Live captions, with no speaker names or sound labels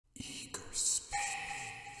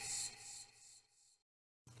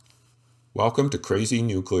Welcome to Crazy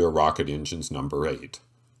Nuclear Rocket Engines number 8,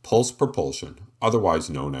 Pulse Propulsion, otherwise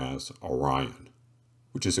known as Orion,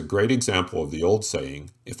 which is a great example of the old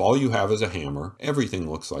saying, if all you have is a hammer, everything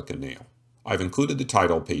looks like a nail. I've included the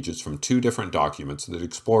title pages from 2 different documents that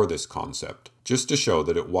explore this concept, just to show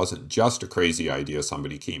that it wasn't just a crazy idea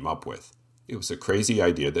somebody came up with. It was a crazy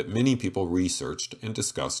idea that many people researched and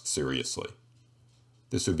discussed seriously.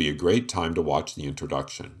 This would be a great time to watch the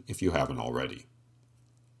introduction, if you haven't already.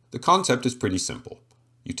 The concept is pretty simple.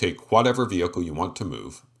 You take whatever vehicle you want to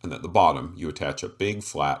move, and at the bottom you attach a big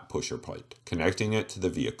flat pusher plate, connecting it to the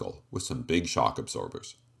vehicle with some big shock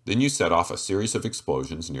absorbers. Then you set off a series of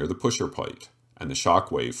explosions near the pusher plate, and the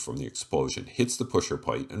shock wave from the explosion hits the pusher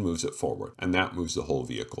plate and moves it forward, and that moves the whole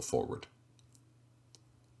vehicle forward.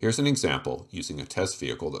 Here's an example using a test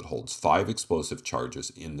vehicle that holds 5 explosive charges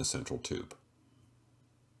in the central tube.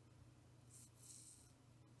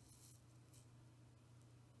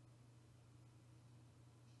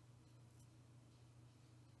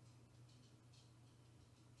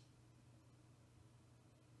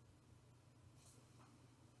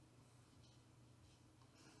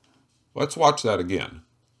 Let's watch that again.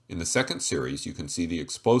 In the second series, you can see the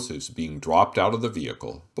explosives being dropped out of the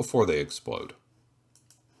vehicle before they explode.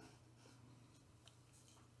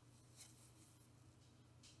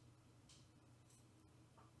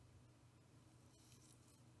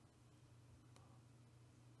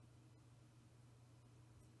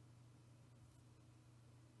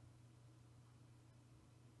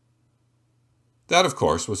 That, of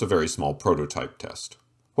course, was a very small prototype test.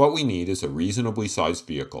 What we need is a reasonably sized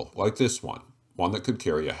vehicle, like this one that could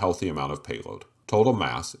carry a healthy amount of payload. Total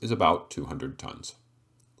mass is about 200 tons.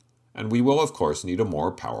 And we will, of course, need a more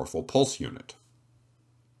powerful pulse unit.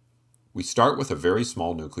 We start with a very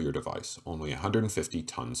small nuclear device, only 150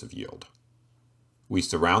 tons of yield. We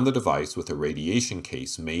surround the device with a radiation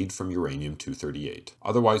case made from uranium-238,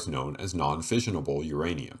 otherwise known as non-fissionable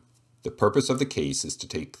uranium. The purpose of the case is to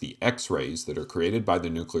take the X-rays that are created by the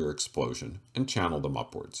nuclear explosion and channel them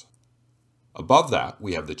upwards. Above that,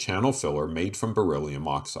 we have the channel filler made from beryllium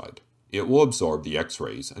oxide. It will absorb the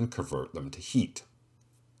X-rays and convert them to heat.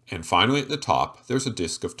 And finally at the top, there's a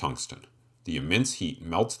disk of tungsten. The immense heat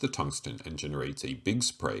melts the tungsten and generates a big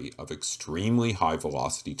spray of extremely high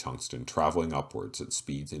velocity tungsten traveling upwards at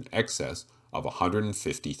speeds in excess of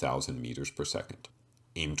 150,000 meters per second.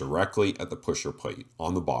 Aimed directly at the pusher plate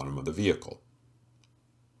on the bottom of the vehicle.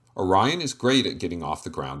 Orion is great at getting off the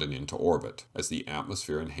ground and into orbit, as the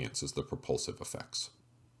atmosphere enhances the propulsive effects.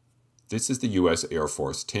 This is the U.S. Air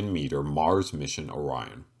Force 10-meter Mars mission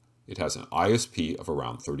Orion. It has an ISP of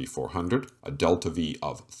around 3,400, a delta V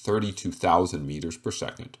of 32,000 meters per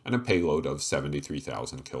second, and a payload of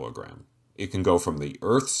 73,000 kilograms. It can go from the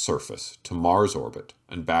Earth's surface to Mars orbit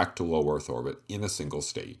and back to low Earth orbit in a single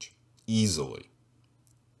stage, easily.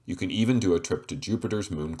 You can even do a trip to Jupiter's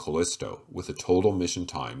moon Callisto with a total mission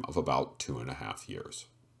time of about 2.5 years.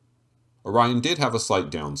 Orion did have a slight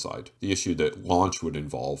downside, the issue that launch would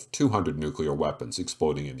involve 200 nuclear weapons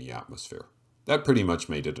exploding in the atmosphere. That pretty much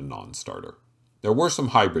made it a non-starter. There were some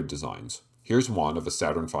hybrid designs. Here's one of a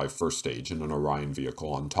Saturn V first stage and an Orion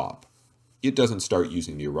vehicle on top. It doesn't start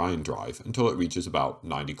using the Orion drive until it reaches about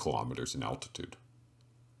 90 kilometers in altitude.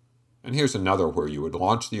 And here's another where you would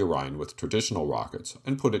launch the Orion with traditional rockets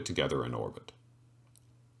and put it together in orbit.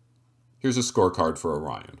 Here's a scorecard for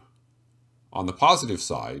Orion. On the positive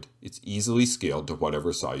side, it's easily scaled to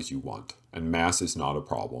whatever size you want, and mass is not a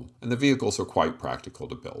problem, and the vehicles are quite practical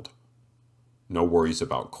to build. No worries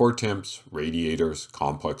about core temps, radiators,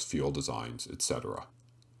 complex fuel designs, etc.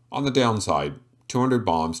 On the downside, 200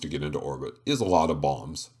 bombs to get into orbit is a lot of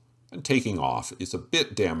bombs, and taking off is a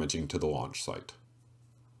bit damaging to the launch site.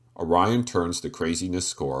 Orion turns the craziness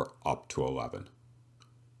score up to 11.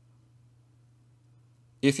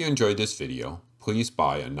 If you enjoyed this video, please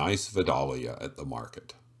buy a nice Vidalia at the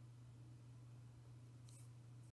market.